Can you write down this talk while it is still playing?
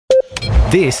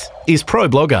This is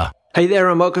Problogger. Hey there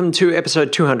and welcome to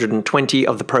episode 220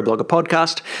 of the Problogger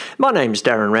podcast. My name's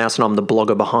Darren Rowse and I'm the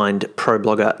blogger behind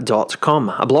Problogger.com,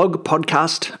 a blog,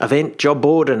 podcast, event, job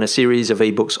board and a series of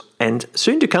ebooks and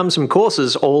soon to come some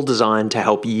courses all designed to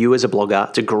help you as a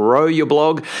blogger to grow your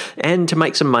blog and to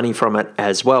make some money from it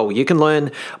as well. You can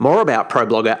learn more about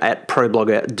Problogger at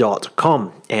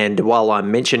Problogger.com. And while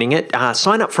I'm mentioning it,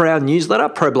 sign up for our newsletter,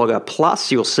 Problogger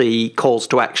Plus. You'll see calls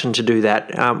to action to do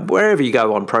that wherever you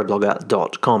go on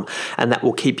Problogger.com. And that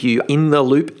will keep you in the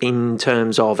loop in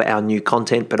terms of our new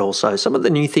content, but also some of the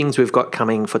new things we've got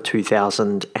coming for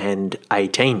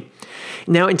 2018.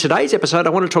 Now, in today's episode,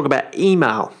 I want to talk about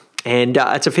email. And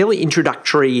it's a fairly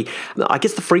introductory, I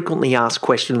guess the frequently asked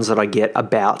questions that I get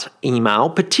about email,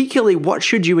 particularly what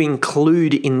should you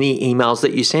include in the emails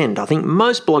that you send? I think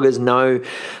most bloggers know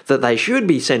that they should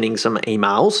be sending some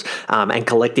emails and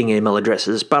collecting email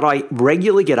addresses, but I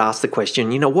regularly get asked the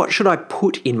question, what should I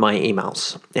put in my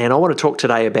emails? And I want to talk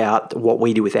today about what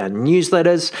we do with our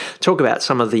newsletters, talk about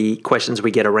some of the questions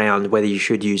we get around whether you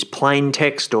should use plain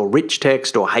text or rich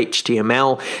text or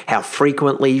HTML, how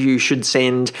frequently you should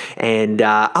send, and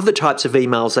other types of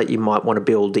emails that you might want to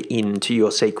build into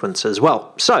your sequence as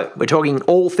well. So we're talking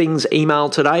all things email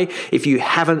today. If you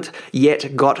haven't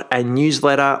yet got a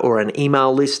newsletter or an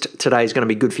email list, today is going to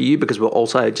be good for you because we'll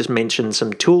also just mention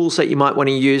some tools that you might want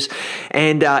to use.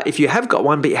 And if you have got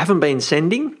one but you haven't been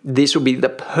sending, this will be the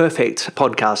perfect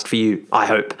podcast for you, I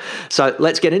hope. So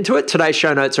let's get into it. Today's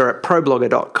show notes are at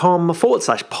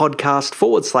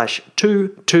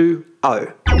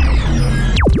problogger.com/podcast/220.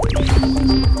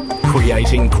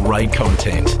 Creating great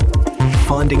content,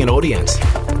 finding an audience,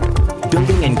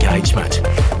 building engagement,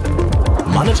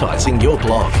 monetizing your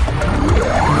blog.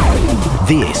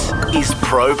 This is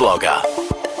Problogger.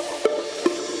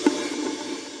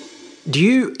 Do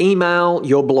you email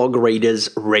your blog readers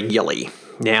regularly?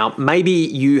 Now, maybe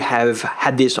you have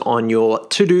had this on your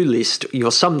to-do list,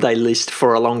 your someday list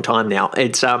for a long time now.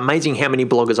 It's amazing how many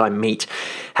bloggers I meet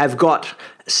have got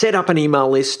set up an email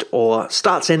list or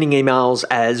start sending emails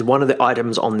as one of the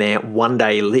items on their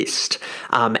one-day list.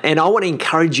 And I want to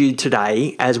encourage you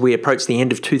today, as we approach the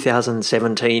end of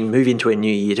 2017, move into a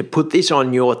new year, to put this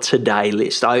on your today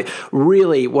list. I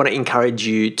really want to encourage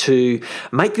you to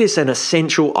make this an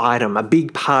essential item, a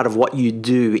big part of what you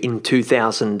do in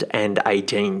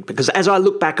 2018. Because as I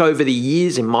look back over the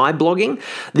years in my blogging,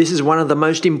 this is one of the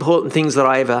most important things that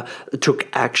I ever took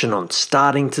action on,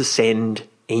 starting to send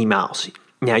emails.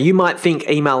 Now, you might think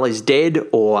email is dead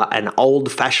or an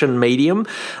old-fashioned medium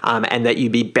and that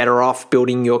you'd be better off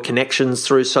building your connections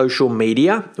through social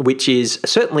media, which is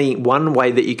certainly one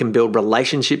way that you can build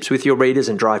relationships with your readers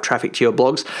and drive traffic to your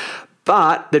blogs.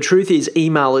 But the truth is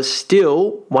email is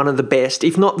still one of the best,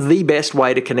 if not the best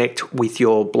way to connect with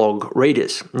your blog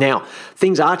readers. Now,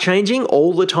 things are changing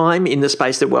all the time in the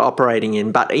space that we're operating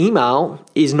in, but email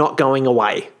is not going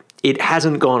away. It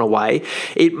hasn't gone away.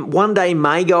 It one day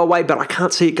may go away, but I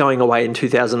can't see it going away in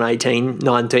 2018,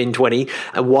 19, 20.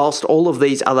 And whilst all of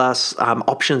these other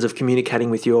options of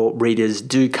communicating with your readers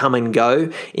do come and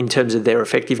go in terms of their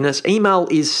effectiveness, email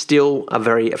is still a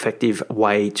very effective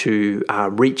way to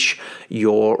reach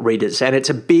your readers. And it's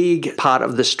a big part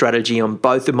of the strategy on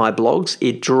both of my blogs.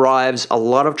 It drives a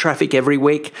lot of traffic every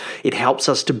week. It helps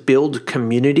us to build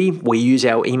community. We use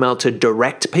our email to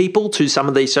direct people to some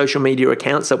of these social media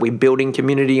accounts that we building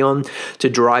community on, to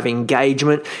drive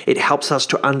engagement. It helps us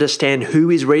to understand who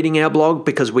is reading our blog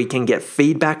because we can get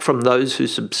feedback from those who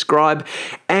subscribe,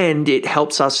 and it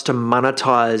helps us to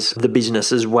monetize the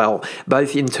business as well,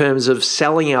 both in terms of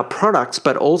selling our products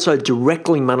but also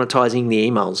directly monetizing the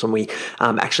emails. And we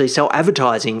actually sell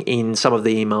advertising in some of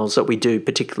the emails that we do,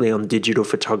 particularly on Digital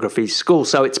Photography School.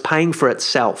 So it's paying for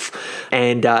itself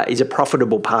and is a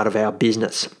profitable part of our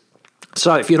business.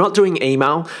 So if you're not doing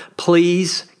email,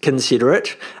 please consider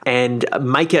it and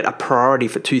make it a priority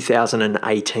for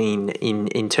 2018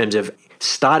 in terms of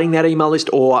starting that email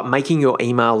list or making your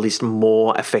email list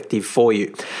more effective for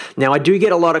you. Now, I do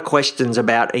get a lot of questions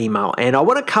about email, and I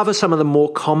want to cover some of the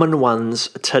more common ones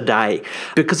today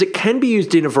because it can be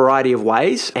used in a variety of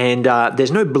ways, and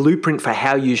there's no blueprint for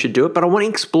how you should do it, but I want to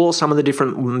explore some of the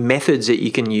different methods that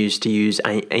you can use to use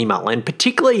email. And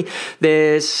particularly,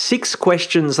 there's 6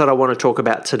 questions that I want to talk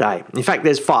about today. In fact,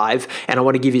 there's 5, and I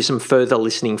want to give you some further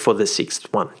listening for the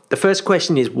 6th one. The first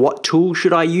question is, what tool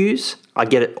should I use? I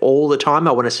get it all the time.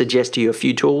 I want to suggest to you a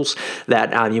few tools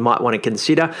that you might want to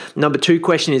consider. Number 2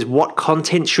 question is, what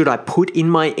content should I put in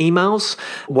my emails?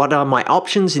 What are my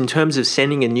options in terms of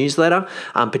sending a newsletter,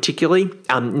 particularly?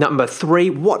 Number 3,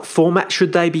 what format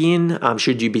should they be in?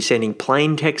 Should you be sending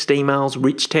plain text emails,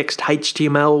 rich text,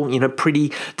 HTML,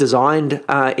 pretty designed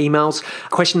emails?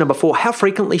 Question number 4, how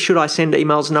frequently should I send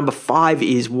emails? Number 5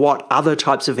 is, what other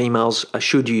types of emails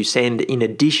should you send in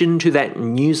addition to that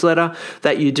newsletter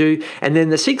that you do? And then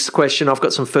the 6th question, I've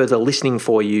got some further listening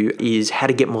for you, is how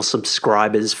to get more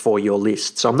subscribers for your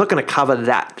list. So I'm not going to cover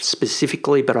that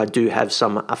specifically, but I do have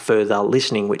some further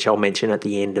listening, which I'll mention at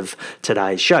the end of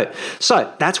today's show.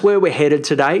 So that's where we're headed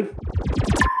today.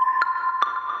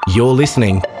 You're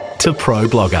listening to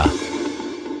Problogger.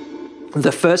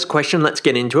 The first question, let's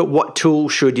get into it. What tool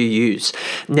should you use?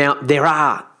 Now, there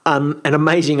are an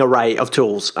amazing array of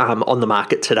tools on the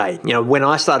market today. When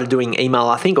I started doing email,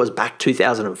 I think it was back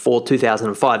 2004,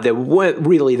 2005, there weren't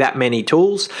really that many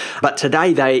tools, but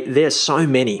today there's so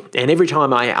many. And every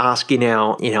time I ask in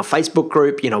our Facebook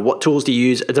group, what tools do you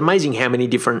use? It's amazing how many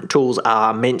different tools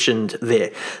are mentioned there.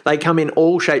 They come in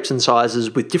all shapes and sizes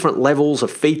with different levels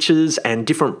of features and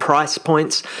different price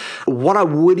points. What I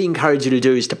would encourage you to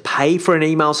do is to pay for an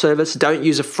email service. Don't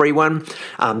use a free one.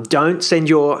 Don't send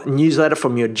your newsletter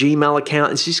from your Gmail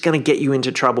account. It's just going to get you into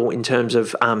trouble in terms of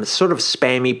sort of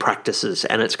spammy practices,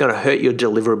 and it's going to hurt your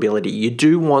deliverability. You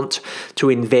do want to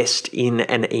invest in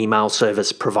an email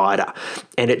service provider,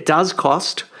 and it does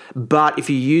cost, but if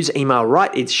you use email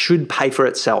right, it should pay for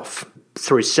itself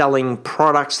through selling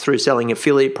products, through selling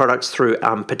affiliate products, through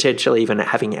potentially even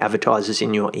having advertisers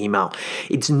in your email.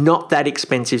 It's not that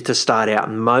expensive to start out.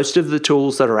 Most of the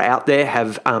tools that are out there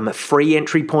have free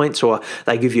entry points, or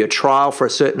they give you a trial for a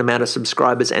certain amount of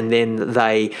subscribers, and then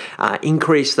they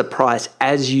increase the price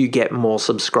as you get more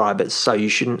subscribers. So you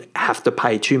shouldn't have to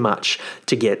pay too much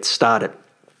to get started.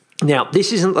 Now,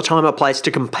 this isn't the time or place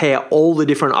to compare all the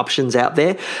different options out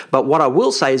there, but what I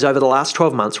will say is over the last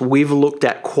 12 months, we've looked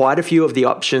at quite a few of the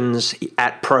options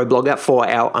at Problogger for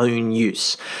our own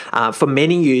use. For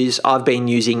many years, I've been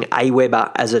using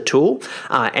Aweber as a tool,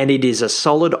 and it is a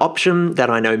solid option that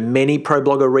I know many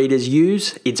Problogger readers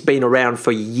use. It's been around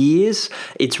for years.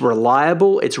 It's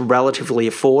reliable. It's relatively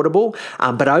affordable.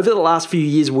 But over the last few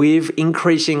years, we've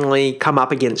increasingly come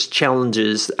up against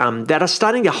challenges that are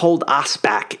starting to hold us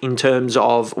back in terms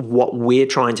of what we're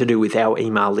trying to do with our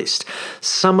email list.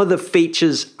 Some of the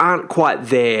features aren't quite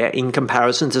there in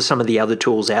comparison to some of the other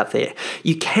tools out there.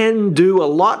 You can do a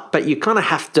lot, but you kind of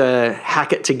have to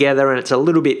hack it together, and it's a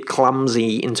little bit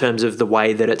clumsy in terms of the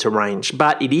way that it's arranged.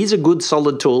 But it is a good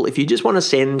solid tool if you just want to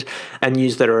send a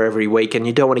newsletter every week and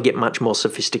you don't want to get much more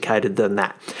sophisticated than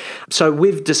that. So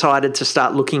we've decided to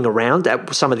start looking around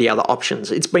at some of the other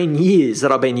options. It's been years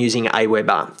that I've been using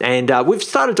Aweber, and we've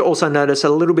started to also notice a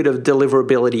little bit of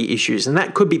deliverability issues, and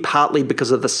that could be partly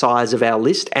because of the size of our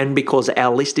list and because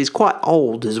our list is quite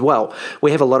old as well.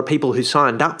 We have a lot of people who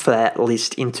signed up for that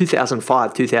list in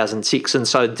 2005, 2006, and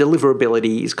so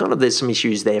deliverability is there's some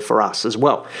issues there for us as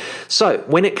well. So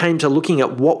when it came to looking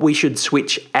at what we should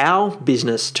switch our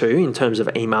business to in terms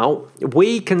of email,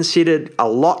 we considered a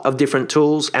lot of different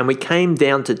tools, and we came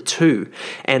down to 2,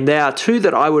 and there are 2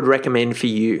 that I would recommend for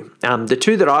you. The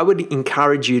 2 that I would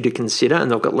encourage you to consider,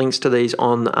 and I've got links to these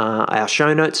on our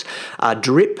show notes, are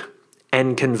Drip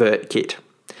and ConvertKit.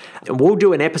 And we'll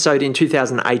do an episode in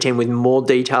 2018 with more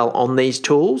detail on these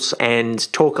tools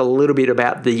and talk a little bit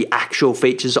about the actual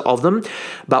features of them.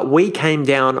 But we came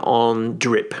down on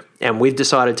Drip, and we've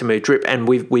decided to move Drip, and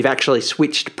we've actually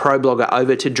switched Problogger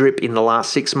over to Drip in the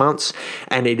last 6 months,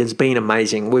 and it has been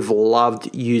amazing. We've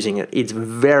loved using it. It's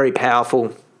very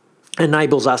powerful.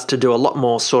 Enables us to do a lot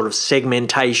more sort of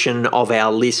segmentation of our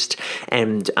list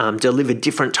and deliver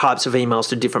different types of emails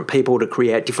to different people to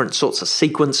create different sorts of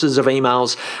sequences of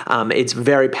emails. It's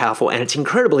very powerful, and it's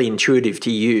incredibly intuitive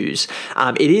to use.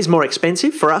 It is more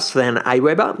expensive for us than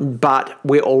Aweber, but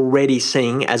we're already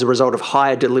seeing, as a result of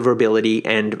higher deliverability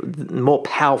and more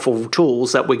powerful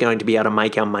tools, that we're going to be able to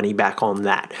make our money back on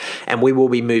that. And we will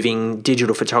be moving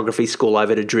Digital Photography School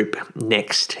over to Drip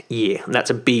next year. And that's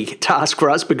a big task for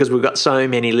us because we've got so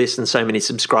many lists and so many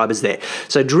subscribers there.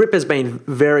 So Drip has been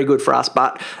very good for us,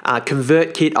 but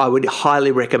ConvertKit, I would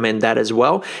highly recommend that as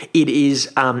well. It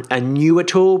is a newer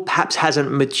tool, perhaps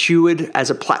hasn't matured as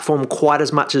a platform quite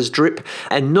as much as Drip,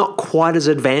 and not quite as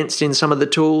advanced in some of the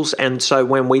tools. And so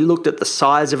when we looked at the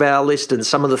size of our list and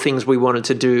some of the things we wanted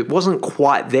to do, it wasn't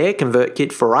quite there,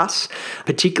 ConvertKit, for us.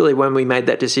 Particularly when we made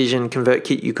that decision,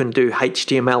 ConvertKit, you can do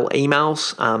HTML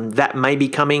emails. That may be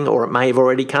coming, or it may have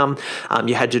already come.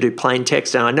 You had to do do plain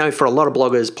text. And I know for a lot of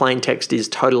bloggers, plain text is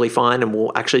totally fine, and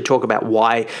we'll actually talk about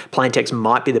why plain text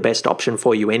might be the best option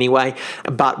for you anyway.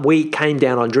 But we came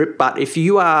down on Drip. But if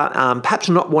you are perhaps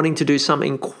not wanting to do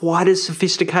something quite as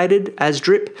sophisticated as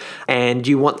Drip, and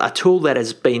you want a tool that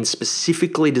has been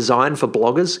specifically designed for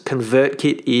bloggers,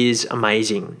 ConvertKit is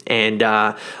amazing. And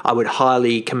I would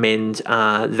highly commend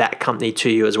that company to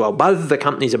you as well. Both of the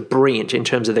companies are brilliant in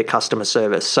terms of their customer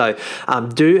service. So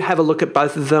do have a look at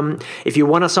both of them. If you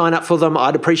want to sign up for them,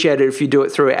 I'd appreciate it if you do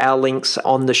it through our links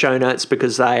on the show notes,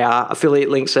 because they are affiliate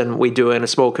links and we do earn a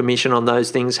small commission on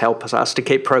those things, help us to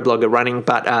keep Problogger running.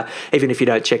 But even if you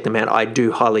don't check them out, I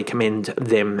do highly commend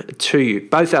them to you.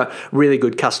 Both are really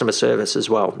good customer service as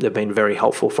well. They've been very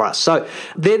helpful for us. So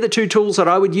they're the two tools that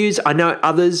I would use. I know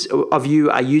others of you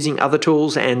are using other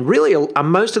tools, and really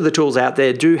most of the tools out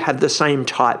there do have the same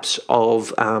types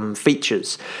of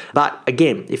features. But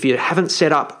again, if you haven't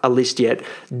set up a list yet,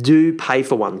 do pay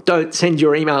for one. Don't send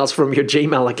your emails from your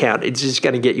Gmail account. It's just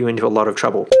going to get you into a lot of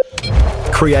trouble.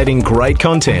 Creating great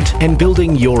content and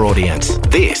building your audience.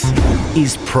 This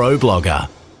is Problogger.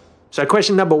 So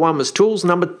question number 1 was tools.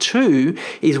 Number 2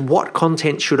 is what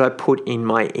content should I put in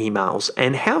my emails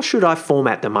and how should I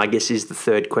format them, I guess is the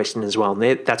third question as well.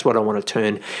 And that's what I want to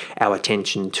turn our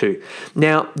attention to.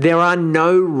 Now, there are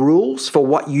no rules for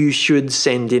what you should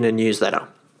send in a newsletter,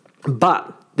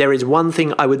 but there is one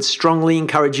thing I would strongly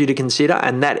encourage you to consider,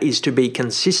 and that is to be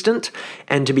consistent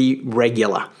and to be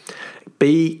regular.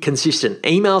 Be consistent.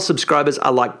 Email subscribers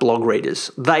are like blog readers.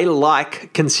 They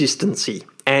like consistency,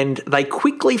 and they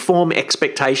quickly form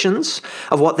expectations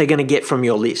of what they're going to get from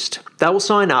your list. They'll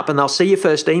sign up and they'll see your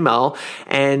first email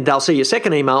and they'll see your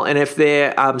second email, and if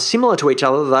they're similar to each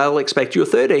other, they'll expect your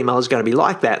third email is going to be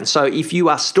like that. And so if you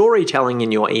are storytelling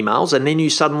in your emails and then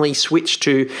you suddenly switch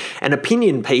to an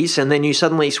opinion piece, and then you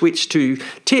suddenly switch to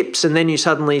tips, and then you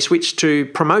suddenly switch to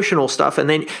promotional stuff,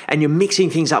 and you're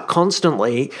mixing things up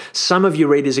constantly, some of your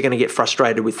readers are going to get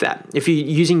frustrated with that. If you're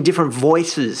using different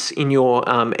voices in your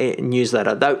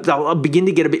newsletter, they'll begin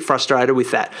to get a bit frustrated with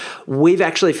that. We've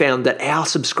actually found that our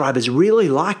subscribers really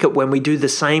like it when we do the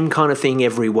same kind of thing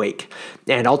every week.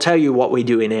 And I'll tell you what we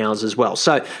do in ours as well.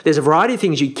 So there's a variety of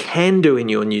things you can do in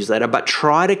your newsletter, but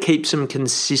try to keep some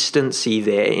consistency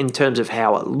there in terms of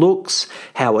how it looks,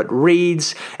 how it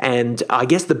reads, and I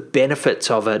guess the benefits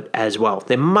of it as well.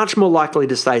 They're much more likely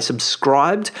to stay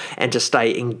subscribed and to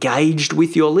stay engaged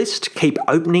with your list, keep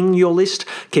opening your list,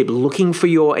 keep looking for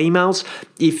your emails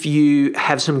if you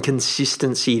have some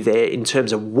consistency there in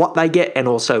terms of what they get and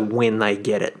also when they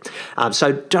get it.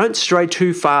 So don't stray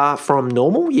too far from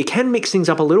normal. You can mix things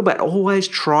up a little bit. Always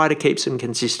try to keep some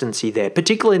consistency there,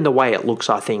 particularly in the way it looks,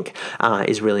 I think,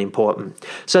 is really important.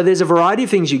 So there's a variety of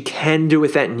things you can do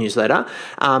with that newsletter.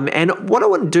 And what I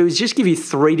want to do is just give you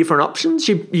 3 different options.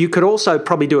 You could also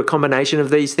probably do a combination of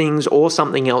these things or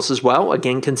something else as well.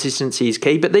 Again, consistency is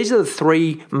key, but these are the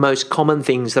 3 most common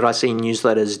things that I see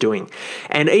newsletters doing.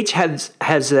 And each has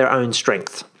their own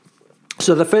strengths.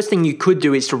 So the first thing you could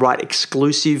do is to write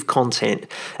exclusive content,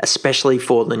 especially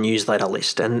for the newsletter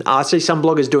list. And I see some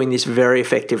bloggers doing this very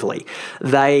effectively.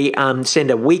 They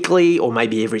send a weekly or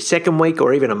maybe every second week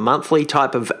or even a monthly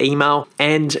type of email,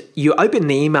 and you open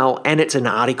the email and it's an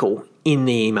article in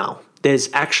the email. There's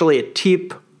actually a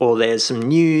tip, or there's some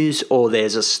news, or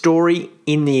there's a story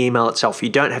in the email itself. You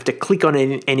don't have to click on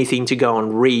anything to go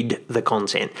and read the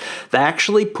content. They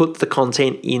actually put the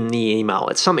content in the email.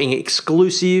 It's something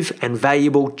exclusive and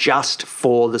valuable just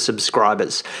for the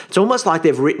subscribers. It's almost like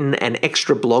they've written an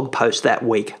extra blog post that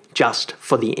week just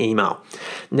for the email.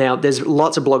 Now, there's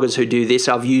lots of bloggers who do this.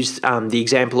 I've used the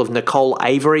example of Nicole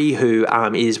Avery, who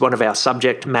is one of our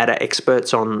subject matter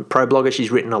experts on Problogger.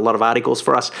 She's written a lot of articles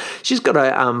for us. She's got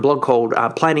a blog called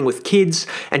Planning with Kids,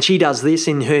 and she does this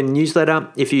in her newsletter.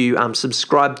 If you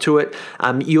subscribe to it,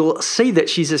 you'll see that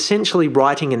she's essentially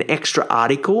writing an extra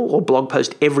article or blog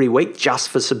post every week just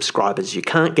for subscribers. You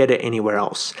can't get it anywhere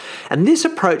else. And this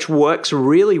approach works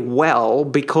really well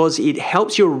because it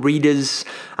helps your readers,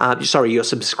 your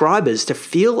subscribers to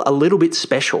feel a little bit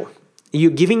special.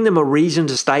 You're giving them a reason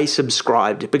to stay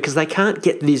subscribed because they can't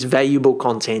get this valuable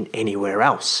content anywhere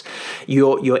else.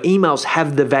 Your emails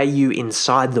have the value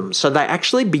inside them, so they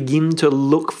actually begin to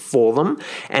look for them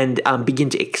and begin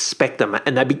to expect them,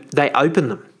 and they open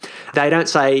them. They don't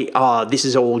say, oh, this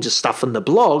is all just stuff from the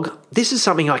blog. This is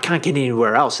something I can't get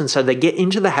anywhere else. And so they get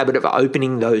into the habit of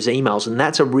opening those emails, and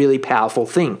that's a really powerful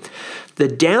thing. The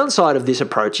downside of this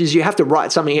approach is you have to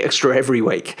write something extra every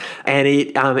week, and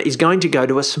it is going to go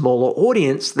to a smaller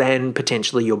audience than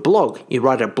potentially your blog. You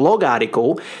write a blog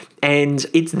article, and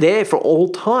it's there for all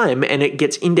time, and it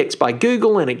gets indexed by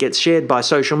Google and it gets shared by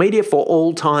social media for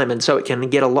all time, and so it can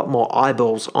get a lot more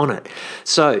eyeballs on it.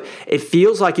 So it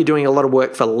feels like you're doing a lot of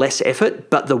work for less effort,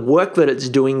 but the work that it's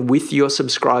doing with your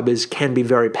subscribers can be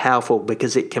very powerful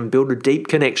because it can build a deep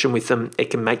connection with them.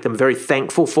 It can make them very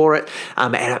thankful for it,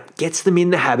 and it gets them in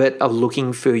the habit of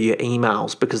looking for your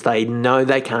emails because they know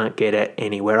they can't get it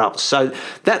anywhere else. So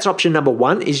that's option number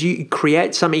one, is you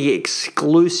create something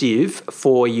exclusive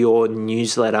for your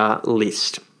newsletter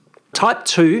list. Type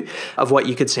 2 of what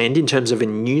you could send in terms of a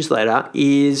newsletter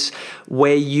is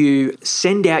where you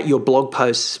send out your blog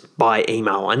posts by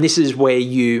email. And this is where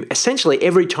you essentially,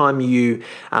 every time you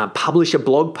publish a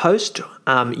blog post,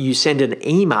 you send an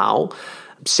email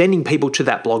sending people to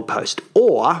that blog post,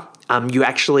 or you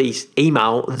actually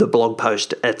email the blog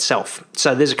post itself.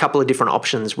 So there's a couple of different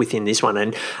options within this one.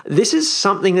 And this is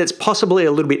something that's possibly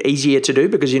a little bit easier to do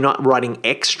because you're not writing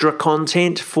extra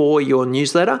content for your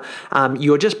newsletter.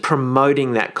 You're just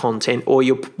promoting that content, or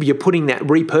you're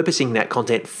repurposing that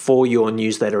content for your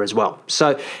newsletter as well.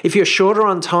 So if you're shorter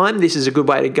on time, this is a good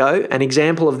way to go. An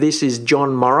example of this is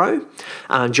John Morrow.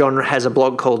 John has a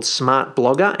blog called Smart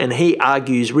Blogger, and he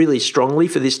argues really strongly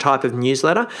for this type of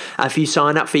newsletter. If you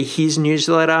sign up for his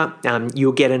newsletter,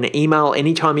 you'll get an email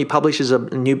anytime he publishes a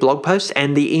new blog post,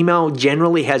 and the email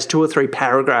generally has 2 or 3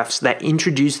 paragraphs that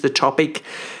introduce the topic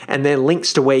and then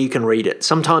links to where you can read it.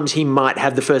 Sometimes he might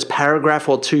have the first paragraph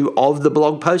or 2 of the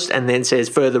blog post and then says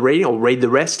further reading, or read the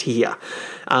rest here.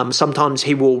 Sometimes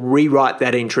he will rewrite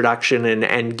that introduction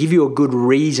and give you a good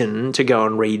reason to go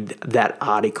and read that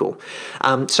article.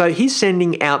 So he's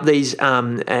sending out these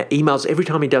emails every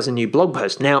time he does a new blog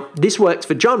post. Now, this works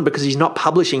for John because he's not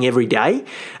publishing every day.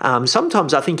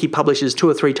 Sometimes I think he publishes 2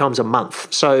 or 3 times a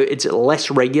month. So it's less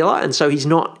regular, and so he's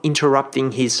not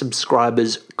interrupting his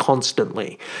subscribers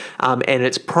constantly. And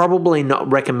it's probably not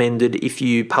recommended if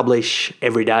you publish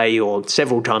every day or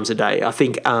several times a day. I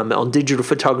think on Digital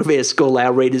Photography at School,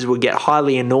 our readers would get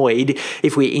highly annoyed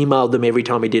if we emailed them every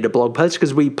time we did a blog post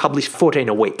because we publish 14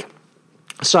 a week.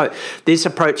 So this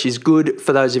approach is good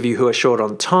for those of you who are short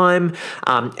on time,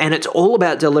 and it's all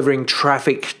about delivering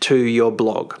traffic to your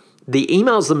blog. The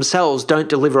emails themselves don't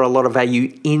deliver a lot of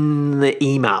value in the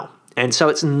email. And so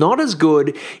it's not as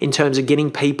good in terms of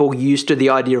getting people used to the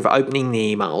idea of opening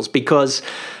the emails, because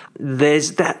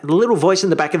there's that little voice in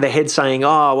the back of their head saying,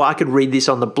 oh, well, I could read this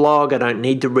on the blog, I don't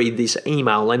need to read this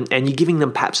email. And you're giving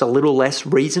them perhaps a little less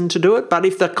reason to do it. But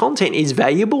if the content is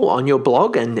valuable on your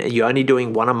blog and you're only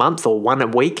doing 1 a month or 1 a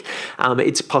week,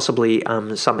 it's possibly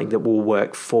something that will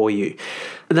work for you.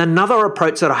 And another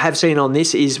approach that I have seen on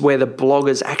this is where the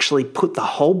bloggers actually put the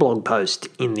whole blog post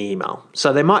in the email.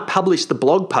 So they might publish the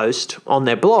blog post on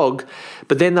their blog,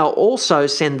 but then they'll also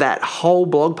send that whole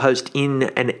blog post in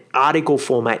an article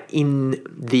format in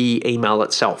the email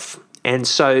itself. And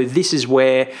so this is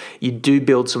where you do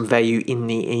build some value in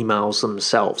the emails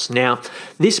themselves. Now,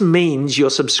 this means your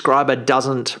subscriber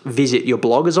doesn't visit your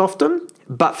blog as often,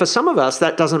 but for some of us,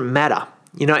 that doesn't matter.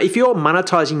 You know, if you're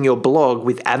monetizing your blog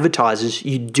with advertisers,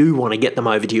 you do want to get them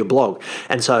over to your blog.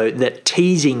 And so that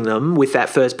teasing them with that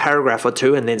first paragraph or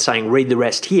 2 and then saying, read the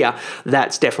rest here,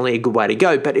 that's definitely a good way to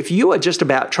go. But if you are just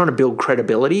about trying to build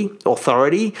credibility,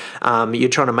 authority, you're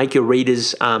trying to make your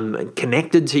readers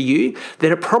connected to you,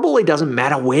 then it probably doesn't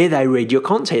matter where they read your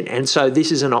content. And so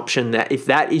this is an option that if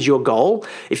that is your goal,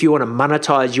 if you want to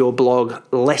monetize your blog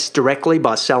less directly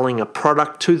by selling a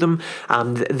product to them,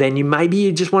 then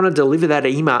you just want to deliver that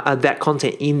email, that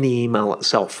content in the email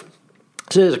itself.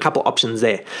 So there's a couple options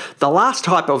there. The last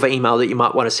type of email that you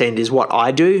might want to send is what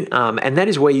I do, and that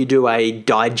is where you do a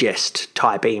digest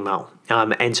type email.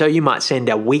 And so you might send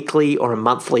a weekly or a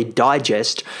monthly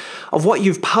digest of what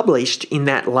you've published in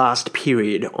that last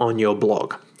period on your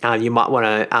blog. You might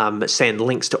want to send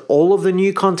links to all of the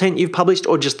new content you've published,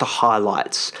 or just the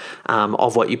highlights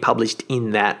of what you published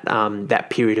in that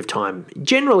period of time.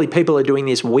 Generally, people are doing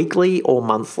this weekly or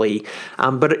monthly,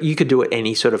 but you could do it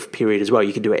any sort of period as well.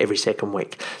 You could do it every second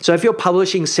week. So if you're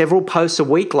publishing several posts a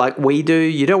week like we do,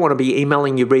 you don't want to be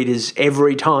emailing your readers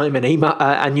every time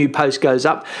a new post goes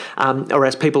up, or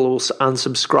else people will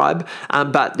unsubscribe.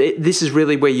 But this is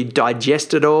really where you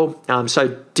digest it all.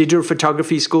 So Digital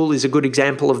Photography School is a good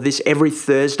example of this. Every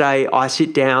Thursday, I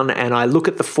sit down and I look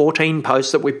at the 14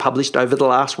 posts that we published over the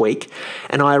last week,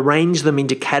 and I arrange them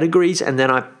into categories, and then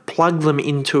I plug them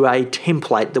into a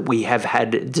template that we have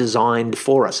had designed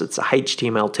for us. It's a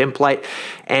HTML template,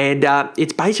 and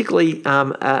it's basically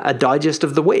a digest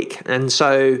of the week. And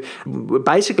so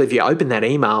basically, if you open that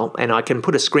email, and I can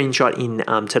put a screenshot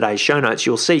in today's show notes,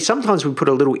 you'll see sometimes we put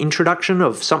a little introduction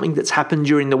of something that's happened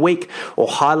during the week or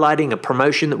highlighting a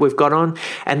promotion that we've got on.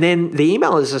 And then the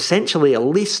email is essentially a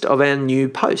list of our new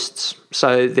posts.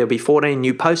 So there'll be 14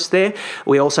 new posts there.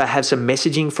 We also have some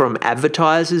messaging from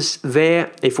advertisers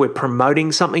there. If we're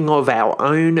promoting something of our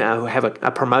own, we have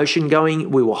a promotion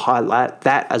going, we will highlight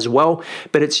that as well.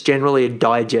 But it's generally a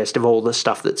digest of all the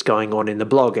stuff that's going on in the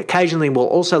blog. Occasionally, we'll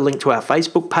also link to our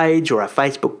Facebook page or our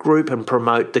Facebook group and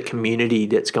promote the community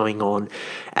that's going on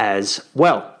as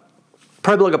well.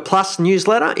 Problogger Plus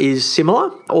newsletter is similar,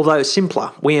 although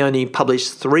simpler. We only publish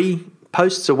 3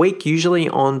 posts a week, usually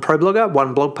on Problogger,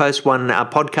 1 blog post, 1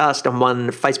 podcast, and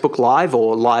 1 Facebook Live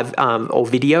or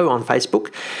video on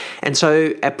Facebook. And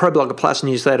so a Problogger Plus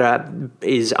newsletter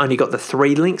is only got the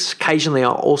 3 links. Occasionally,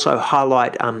 I'll also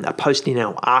highlight a post in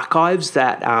our archives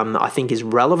that I think is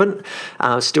relevant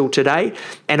still today.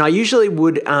 And I usually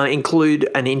would include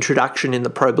an introduction in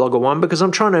the Problogger one because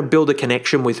I'm trying to build a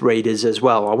connection with readers as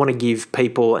well. I want to give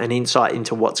people an insight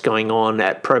into what's going on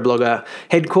at Problogger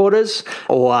headquarters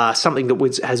or something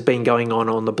that has been going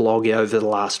on the blog over the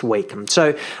last week. And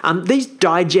so these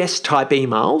digest type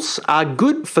emails are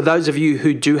good for those of you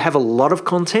who do have a lot of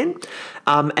content.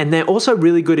 And they're also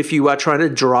really good if you are trying to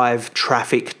drive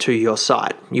traffic to your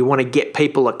site. You want to get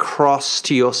people across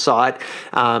to your site.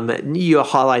 You're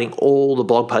highlighting all the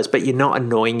blog posts, but you're not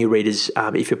annoying your readers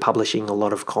if you're publishing a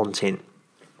lot of content.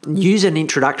 Use an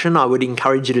introduction. I would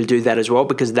encourage you to do that as well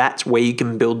because that's where you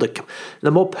can build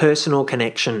the more personal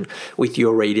connection with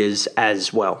your readers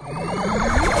as well.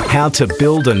 How to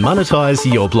build and monetize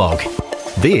your blog.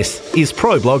 This is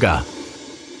Problogger.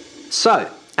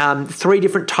 So, 3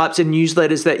 different types of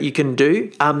newsletters that you can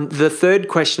do. The third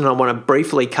question I want to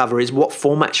briefly cover is what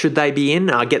format should they be in?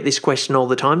 I get this question all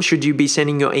the time. Should you be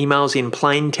sending your emails in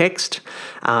plain text,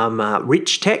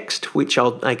 rich text, which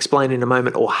I'll explain in a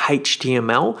moment, or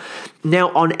HTML?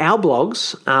 Now, on our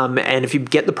blogs, and if you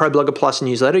get the Problogger Plus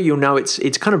newsletter, you'll know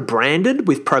it's kind of branded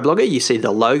with Problogger. You see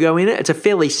the logo in it. It's a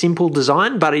fairly simple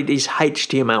design, but it is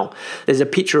HTML. There's a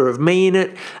picture of me in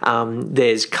it.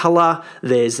 There's color.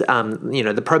 There's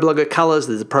the Problogger colors.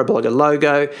 There's the Problogger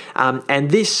logo, and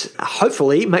this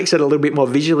hopefully makes it a little bit more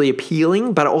visually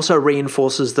appealing, but it also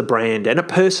reinforces the brand and it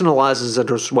personalizes it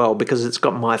as well because it's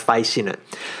got my face in it.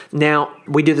 Now,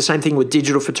 we do the same thing with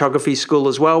Digital Photography School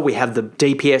as well. We have the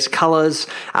DPS colors.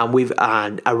 We've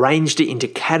arranged it into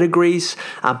categories.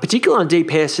 Particularly on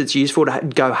DPS, it's useful to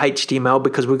go HTML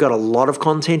because we've got a lot of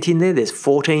content in there. There's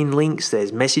 14 links.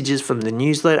 There's messages from the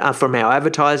newsletter, from our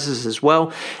advertisers as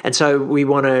well. And so we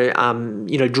want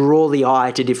to, draw the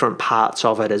eye to different parts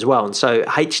of it as well. And so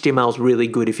HTML is really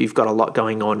good if you've got a lot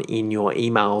going on in your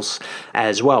emails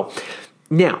as well.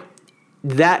 Now,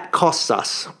 that costs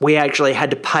us. We actually had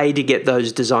to pay to get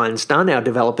those designs done. Our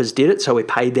developers did it, so we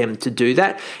paid them to do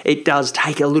that. It does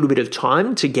take a little bit of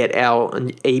time to get our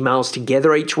emails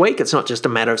together each week. It's not just a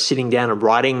matter of sitting down and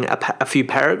writing a few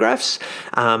paragraphs.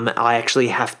 I actually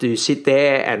have to sit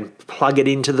there and plug it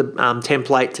into the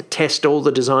template to test all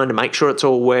the design to make sure it's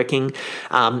all working.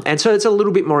 And so it's a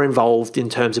little bit more involved in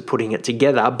terms of putting it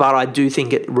together, but I do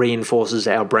think it reinforces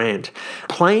our brand.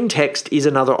 Plain text is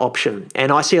another option,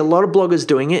 and I see a lot of bloggers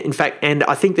doing it. In fact, and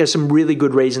I think there's some really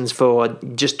good reasons for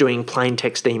just doing plain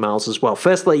text emails as well.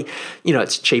 Firstly,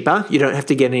 it's cheaper. You don't have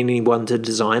to get anyone to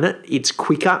design it. It's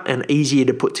quicker and easier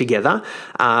to put together.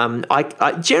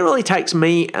 It generally takes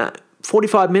me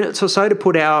 45 minutes or so to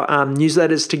put our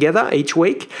newsletters together each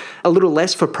week, a little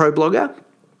less for Problogger.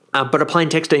 But a plain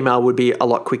text email would be a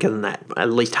lot quicker than that, at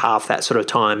least half that sort of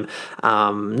time,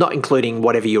 not including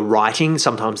whatever you're writing.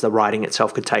 Sometimes the writing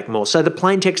itself could take more. So the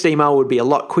plain text email would be a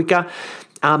lot quicker.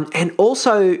 And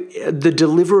also the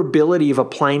deliverability of a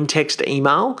plain text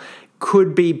email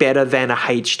could be better than a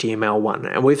HTML one.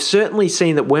 And we've certainly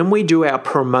seen that when we do our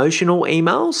promotional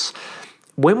emails,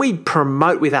 when we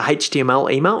promote with a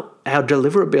HTML email, our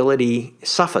deliverability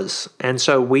suffers. And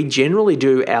so we generally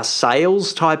do our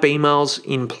sales type emails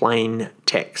in plain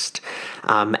text.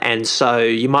 And so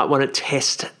you might want to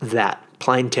test that,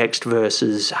 plain text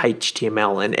versus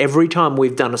HTML. And every time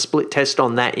we've done a split test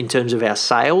on that in terms of our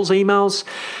sales emails,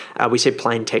 we see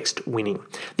plain text winning.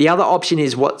 The other option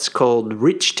is what's called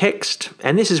rich text,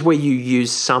 and this is where you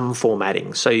use some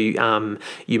formatting. So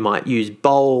you might use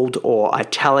bold or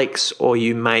italics, or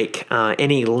you make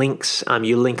any links,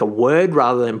 you link a word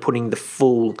rather than putting the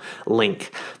full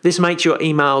link. This makes your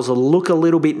emails look a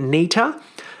little bit neater.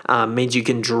 means you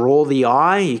can draw the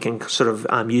eye. You can sort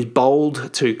of use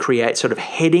bold to create sort of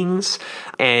headings,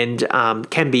 and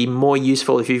can be more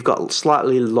useful if you've got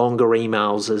slightly longer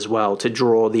emails as well to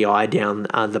draw the eye down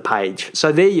the page.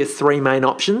 So they're your three main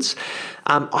options.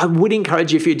 I would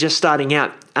encourage you, if you're just starting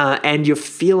out and you're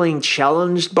feeling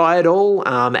challenged by it all,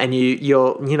 and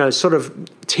you're sort of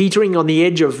teetering on the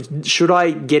edge of should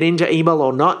I get into email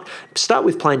or not, start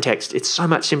with plain text. It's so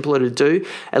much simpler to do.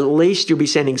 At least you'll be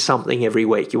sending something every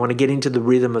week. You want to get into the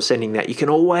rhythm of sending that. You can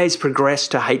always progress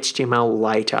to HTML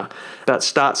later, but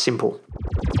start simple.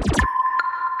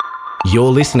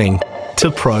 You're listening to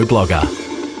Problogger.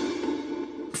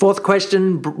 Fourth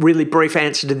question, really brief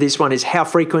answer to this one, is how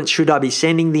frequent should I be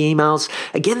sending the emails?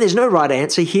 Again, there's no right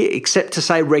answer here except to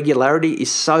say regularity is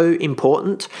so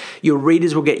important. Your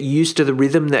readers will get used to the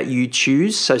rhythm that you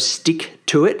choose, so stick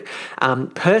to it.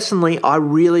 Personally, I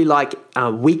really like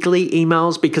weekly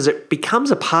emails because it becomes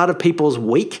a part of people's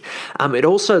week. It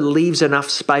also leaves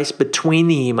enough space between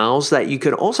the emails that you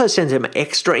can also send them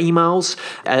extra emails,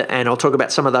 and I'll talk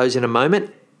about some of those in a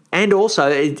moment. And also,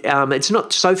 it's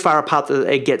not so far apart that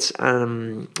it gets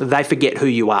they forget who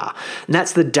you are. And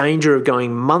that's the danger of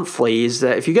going monthly, is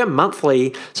that if you go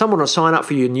monthly, someone will sign up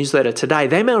for your newsletter today.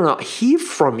 They may not hear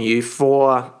from you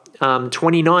for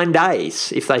 29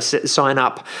 days if they sign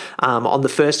up on the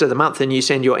first of the month and you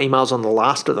send your emails on the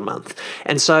last of the month.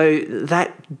 And so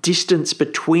that distance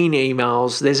between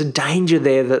emails, there's a danger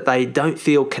there that they don't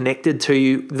feel connected to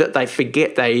you, that they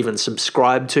forget they even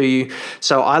subscribe to you.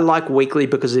 So I like weekly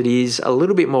because it is a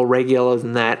little bit more regular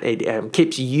than that. It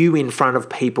keeps you in front of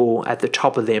people at the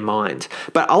top of their mind.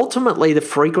 But ultimately, the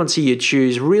frequency you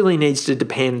choose really needs to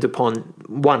depend upon,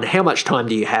 one, how much time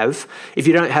do you have? If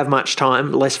you don't have much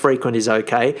time, less frequent is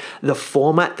okay. The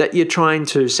format that you're trying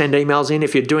to send emails in,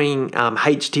 if you're doing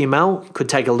HTML, could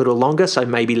take a little longer, so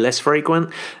maybe less frequent.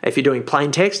 If you're doing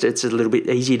plain text, it's a little bit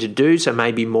easier to do, so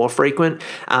maybe more frequent.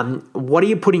 What are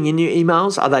you putting in your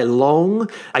emails? Are they long?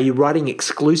 Are you writing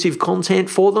exclusive content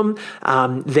for them?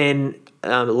 Then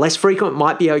less frequent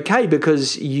might be okay,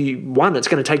 because one, it's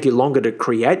going to take you longer to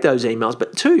create those emails,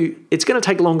 but two, it's going to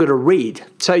take longer to read.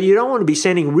 So you don't want to be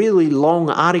sending really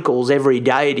long articles every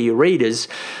day to your readers,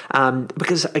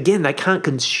 because again, they can't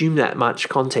consume that much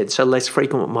content. So less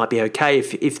frequent might be okay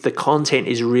if the content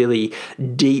is really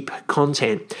deep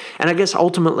content. And I guess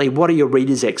ultimately, what are your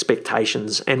readers'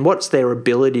 expectations and what's their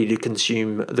ability to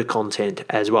consume the content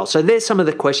as well? So there's some of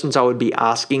the questions I would be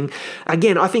asking.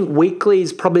 Again, I think weekly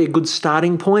is probably a good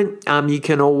starting point. You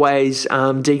can always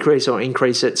decrease or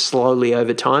increase it slowly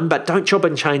over time, but don't chop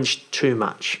and change too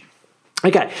much.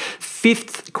 Okay,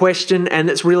 fifth question, and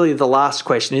it's really the last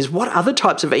question, is what other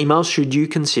types of emails should you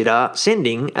consider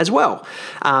sending as well?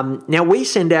 Now, we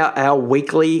send out our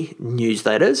weekly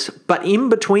newsletters, but in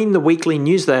between the weekly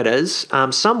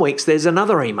newsletters, some weeks there's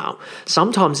another email.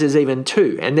 Sometimes there's even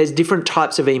two, and there's different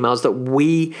types of emails that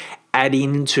we add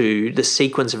into the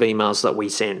sequence of emails that we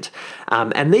send.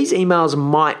 And these emails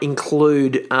might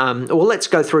include, let's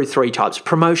go through three types.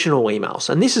 Promotional emails.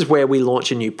 And this is where we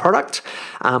launch a new product,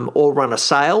 or run a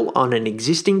sale on an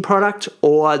existing product,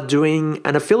 or doing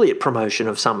an affiliate promotion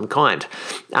of some kind,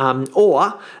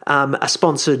 or a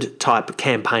sponsored type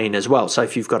campaign as well. So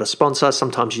if you've got a sponsor,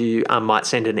 sometimes you might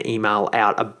send an email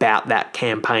out about that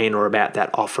campaign or about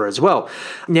that offer as well.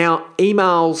 Now,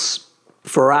 emails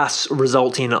for us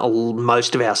result in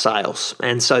most of our sales.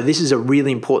 And so this is a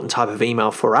really important type of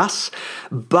email for us,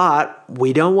 but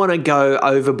we don't want to go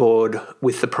overboard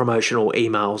with the promotional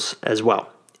emails as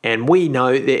well. And we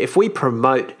know that if we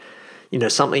promote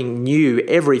something new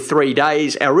every 3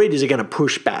 days, our readers are going to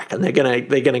push back and they're going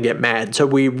to get mad. So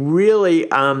we really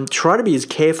try to be as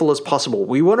careful as possible.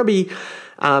 We want to be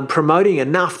promoting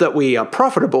enough that we are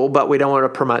profitable, but we don't want to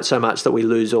promote so much that we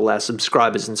lose all our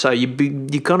subscribers. And so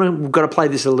you've got to play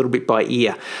this a little bit by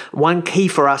ear. One key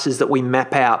for us is that we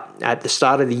map out at the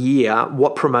start of the year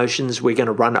what promotions we're going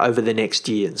to run over the next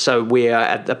year. So we're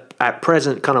at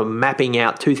present kind of mapping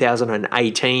out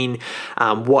 2018.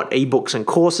 What ebooks and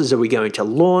courses are we going to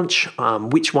launch?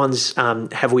 Which ones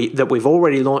that we've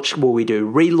already launched will we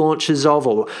do relaunches of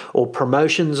or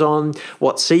promotions on?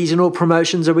 What seasonal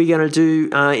promotions are we going to do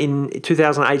in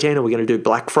 2018? Are we going to do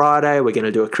Black Friday? Are we going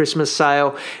to do a Christmas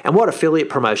sale? And what affiliate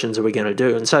promotions are we going to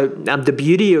do? And so the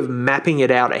beauty of mapping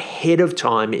it out ahead of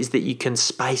time is that you can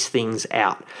space things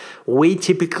out. We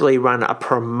typically run a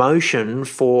promotion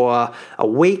for a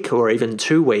week or even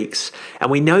 2 weeks, and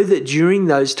we know that during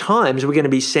those times we're going to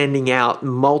be sending out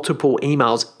multiple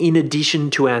emails in addition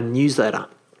to our newsletter.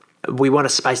 we want to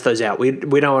space those out. We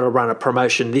don't want to run a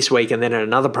promotion this week and then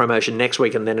another promotion next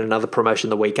week and then another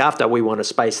promotion the week after. We want to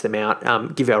space them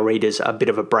out, give our readers a bit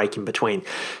of a break in between.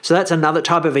 So that's another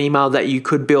type of email that you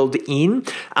could build in.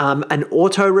 An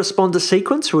autoresponder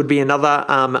sequence would be another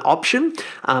option.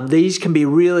 These can be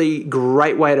really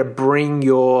great way to bring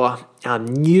your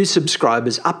new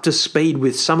subscribers up to speed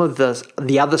with some of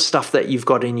the other stuff that you've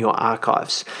got in your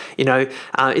archives.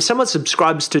 If someone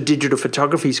subscribes to Digital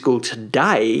Photography School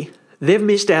today, they've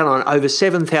missed out on over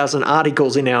 7,000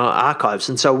 articles in our archives.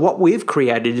 And so what we've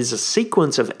created is a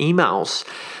sequence of emails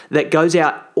that goes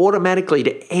out automatically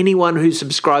to anyone who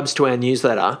subscribes to our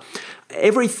newsletter.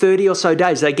 Every 30 or so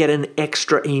days, they get an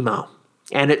extra email.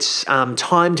 And it's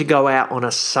time to go out on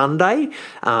a Sunday.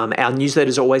 Our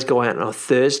newsletters always go out on a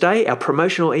Thursday. Our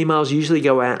promotional emails usually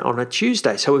go out on a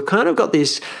Tuesday. So we've kind of got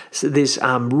this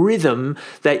rhythm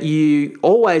that you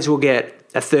always will get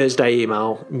a Thursday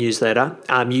email newsletter.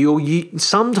 You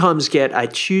sometimes get a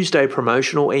Tuesday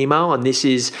promotional email, and this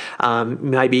is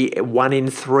maybe 1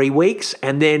 in 3 weeks.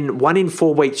 And then 1 in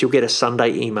 4 weeks, you'll get a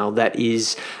Sunday email that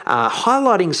is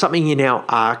highlighting something in our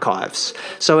archives.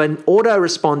 So an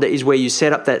autoresponder is where you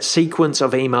set up that sequence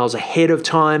of emails ahead of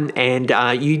time, and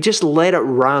you just let it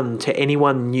run to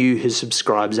anyone new who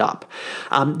subscribes up.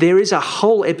 There is a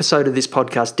whole episode of this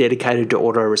podcast dedicated to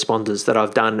autoresponders that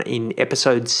I've done in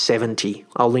episode 70.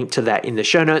 I'll link to that in the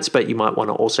show notes, but you might want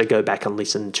to also go back and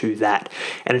listen to that.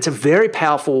 And it's a very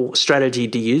powerful strategy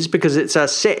to use because it's a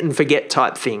set and forget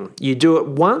type thing. You do it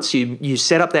once, you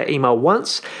set up that email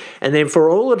once, and then for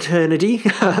all eternity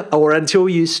or until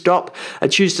you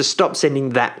choose to stop sending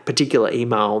that particular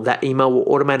email, that email will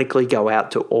automatically go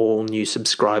out to all new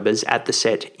subscribers at the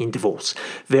set intervals.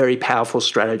 Very powerful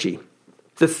strategy.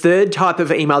 The third type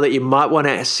of email that you might want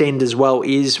to send as well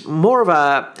is more of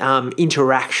a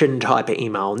interaction type of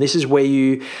email. And this is where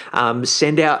you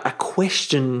send out a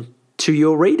question to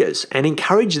your readers and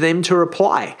encourage them to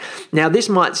reply. Now, this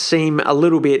might seem a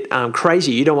little bit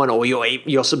crazy. You don't want all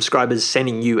your subscribers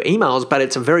sending you emails, but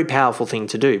it's a very powerful thing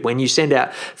to do. When you send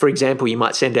out, for example, you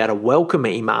might send out a welcome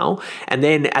email, and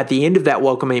then at the end of that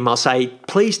welcome email say,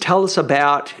 please tell us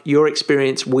about your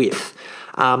experience with.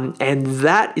 And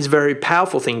that is a very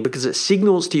powerful thing because it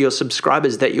signals to your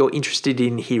subscribers that you're interested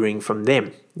in hearing from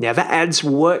them. Now, that adds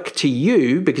work to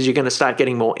you because you're going to start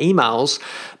getting more emails,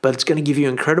 but it's going to give you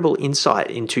incredible insight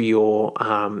into your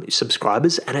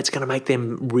subscribers, and it's going to make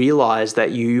them realize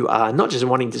that you are not just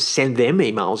wanting to send them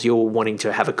emails, you're wanting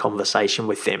to have a conversation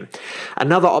with them.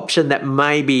 Another option that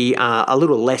may be a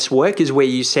little less work is where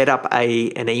you set up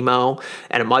an email,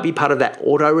 and it might be part of that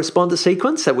autoresponder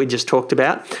sequence that we just talked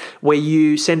about, where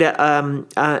you send out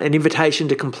an invitation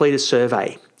to complete a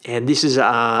survey. And this is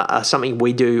something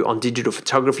we do on Digital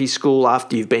Photography School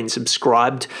after you've been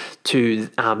subscribed to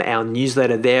our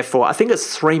newsletter there for, I think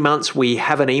it's 3 months. We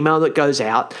have an email that goes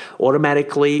out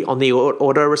automatically on the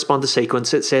autoresponder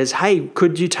sequence. It says, hey,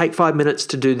 could you take 5 minutes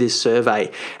to do this survey?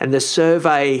 And the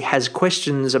survey has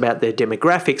questions about their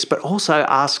demographics, but also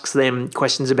asks them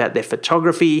questions about their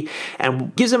photography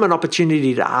and gives them an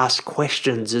opportunity to ask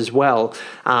questions as well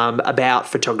about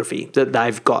photography that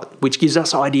they've got, which gives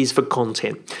us ideas for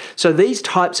content. So these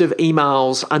types of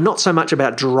emails are not so much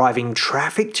about driving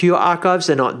traffic to your archives.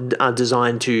 They're not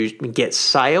designed to get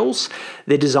sales.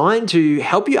 They're designed to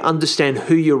help you understand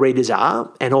who your readers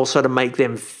are and also to make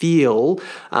them feel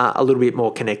a little bit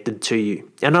more connected to you.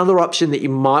 Another option that you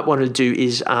might want to do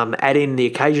is add in the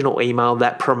occasional email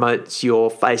that promotes your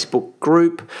Facebook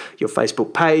group, your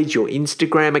Facebook page, your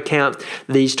Instagram account,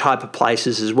 these type of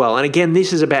places as well. And again,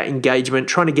 this is about engagement,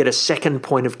 trying to get a second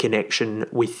point of connection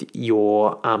with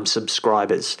your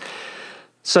subscribers.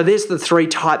 So there's the 3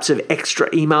 types of extra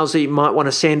emails that you might want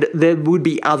to send. There would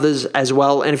be others as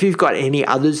well. And if you've got any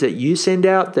others that you send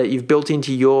out that you've built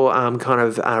into your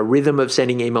rhythm of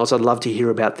sending emails, I'd love to hear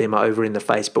about them over in the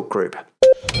Facebook group.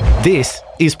 This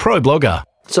is Problogger.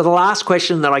 So the last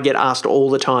question that I get asked all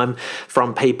the time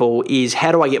from people is,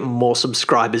 how do I get more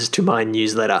subscribers to my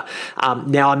newsletter?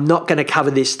 Now, I'm not going to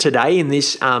cover this today in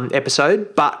this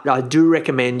episode, but I do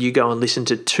recommend you go and listen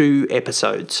to 2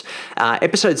 episodes.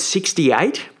 Episode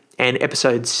 68 and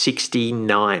episode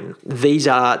 69. These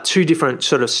are 2 different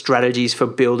sort of strategies for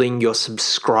building your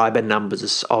subscriber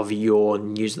numbers of your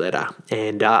newsletter.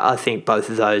 And I think both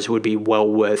of those would be well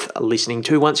worth listening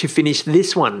to once you finish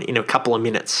this one in a couple of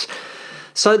minutes.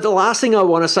 So the last thing I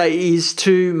want to say is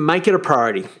to make it a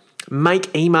priority.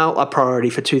 Make email a priority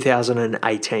for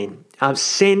 2018.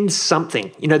 Send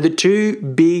something. The 2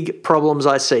 big problems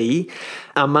I see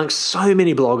amongst so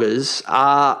many bloggers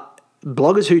are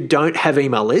bloggers who don't have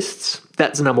email lists.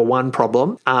 That's number one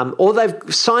problem. Or they've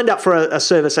signed up for a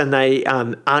service and they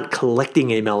aren't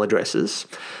collecting email addresses.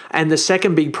 And the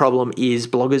second big problem is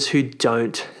bloggers who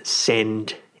don't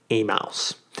send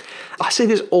emails. I see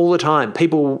this all the time.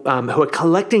 People who are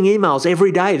collecting emails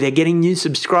every day, they're getting new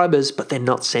subscribers, but they're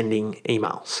not sending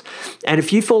emails. And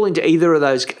if you fall into either of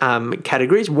those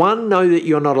categories, one, know that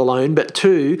you're not alone, but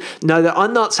two, know that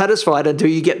I'm not satisfied until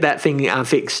you get that thing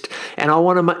fixed. And I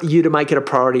want you to make it a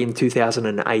priority in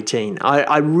 2018.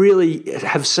 I really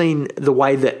have seen the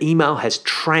way that email has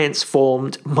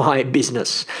transformed my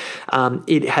business.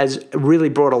 It has really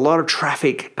brought a lot of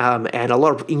traffic and a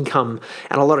lot of income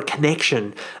and a lot of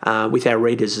connection with our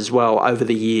readers as well over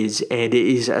the years, and it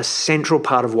is a central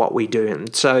part of what we do.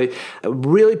 And so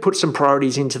really put some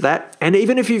priorities into that. And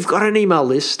even if you've got an email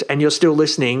list and you're still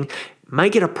listening,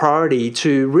 make it a priority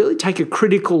to really take a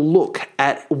critical look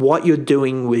at what you're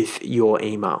doing with your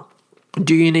email.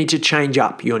 Do you need to change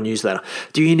up your newsletter?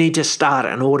 Do you need to start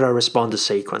an autoresponder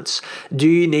sequence? Do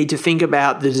you need to think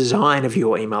about the design of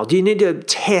your email? Do you need to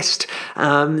test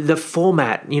the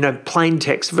format, plain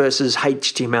text versus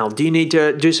HTML? Do you need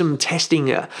to do some testing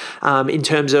in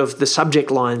terms of the subject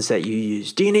lines that you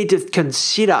use? Do you need to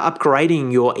consider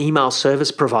upgrading your email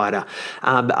service provider?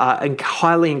 I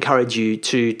highly encourage you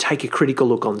to take a critical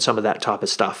look on some of that type of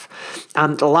stuff.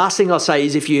 The last thing I'll say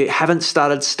is if you haven't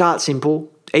started, start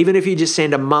simple. Even if you just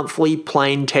send a monthly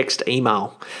plain text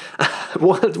email,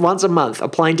 once a month, a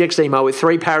plain text email with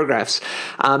 3 paragraphs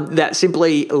that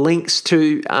simply links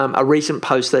to a recent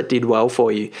post that did well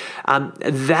for you,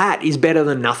 that is better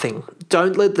than nothing.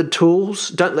 Don't let the tools,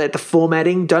 don't let the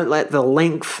formatting, don't let the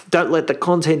length, don't let the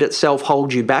content itself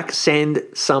hold you back. Send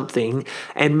something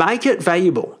and make it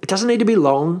valuable. It doesn't need to be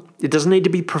long. It doesn't need to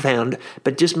be profound,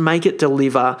 but just make it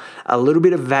deliver a little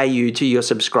bit of value to your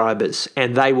subscribers,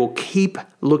 and they will keep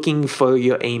looking for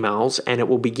your emails, and it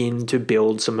will begin to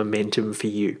build some momentum for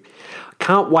you.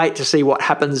 Can't wait to see what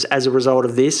happens as a result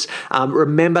of this.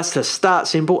 Remember to start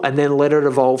simple and then let it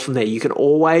evolve from there. You can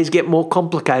always get more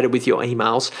complicated with your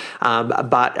emails,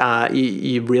 but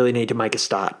you really need to make a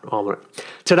start on it.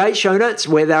 Today's show notes,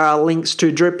 where there are links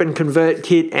to Drip and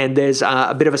ConvertKit, and there's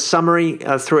a bit of a summary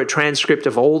through a transcript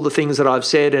of all the things that I've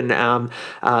said, and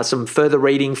some further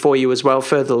reading for you as well,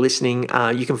 further listening.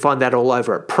 You can find that all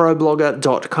over at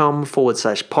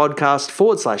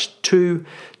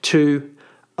problogger.com/podcast/220.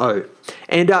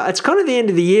 And it's kind of the end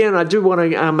of the year, and I do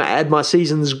want to add my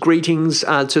season's greetings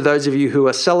to those of you who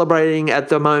are celebrating at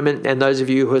the moment and those of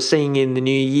you who are seeing in the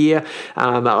new year.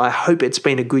 I hope it's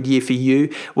been a good year for you.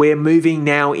 We're moving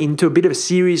now into a bit of a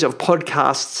series of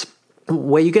podcasts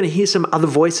where you're going to hear some other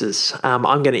voices. I'm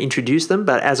going to introduce them,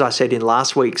 but as I said in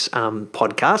last week's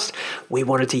podcast, we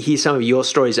wanted to hear some of your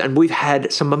stories, and we've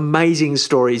had some amazing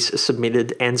stories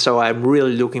submitted, and so I'm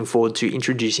really looking forward to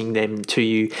introducing them to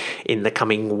you in the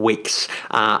coming weeks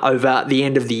over the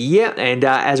end of the year, and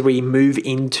as we move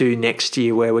into next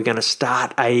year, where we're going to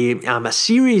start a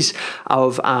series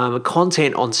of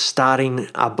content on starting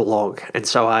a blog, and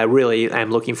so I really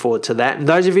am looking forward to that. And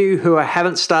those of you who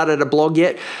haven't started a blog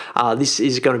yet, this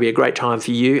is going to be a great time for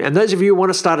you. And those of you who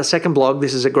want to start a second blog,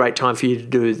 this is a great time for you to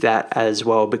do that as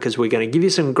well, because we're going to give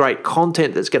you some great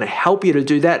content that's going to help you to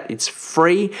do that. It's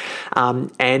free.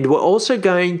 And we're also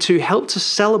going to help to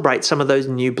celebrate some of those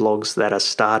new blogs that are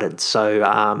started.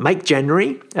 So make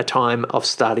January a time of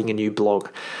starting a new blog.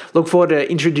 Look forward to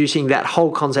introducing that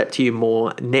whole concept to you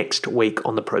more next week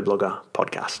on the Problogger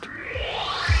podcast.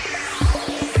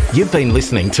 You've been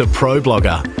listening to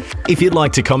Problogger. If you'd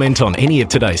like to comment on any of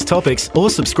today's topics or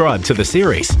subscribe to the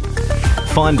series,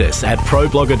 find us at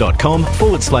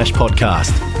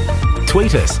problogger.com/podcast.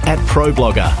 Tweet us at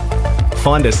Problogger.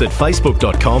 Find us at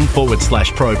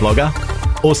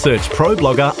facebook.com/Problogger or search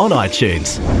Problogger on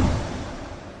iTunes.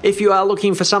 If you are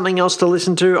looking for something else to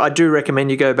listen to, I do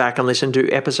recommend you go back and listen to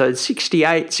episodes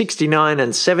 68, 69,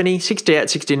 and 70.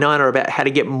 68, 69 are about how to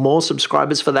get more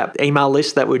subscribers for that email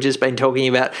list that we've just been talking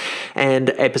about.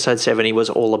 And episode 70 was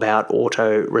all about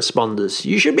autoresponders.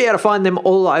 You should be able to find them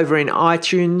all over in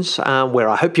iTunes, where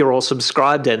I hope you're all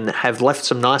subscribed and have left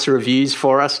some nice reviews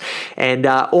for us. And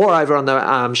or over on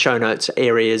the show notes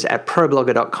areas at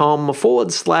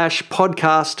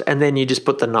problogger.com/podcast. And then you just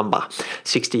put the number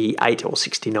 68 or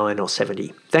 69 or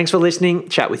 70. Thanks for listening.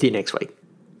 Chat with you next week.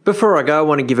 Before I go, I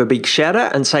want to give a big shout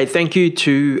out and say thank you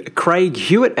to Craig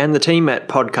Hewitt and the team at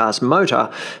Podcast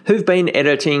Motor, who've been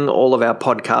editing all of our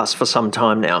podcasts for some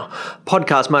time now.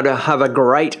 Podcast Motor have a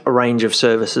great range of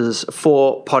services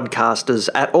for podcasters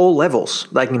at all levels.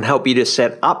 They can help you to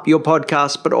set up your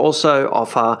podcast, but also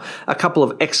offer a couple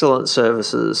of excellent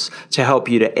services to help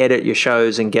you to edit your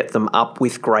shows and get them up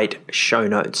with great show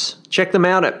notes. Check them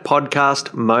out at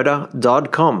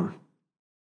podcastmotor.com.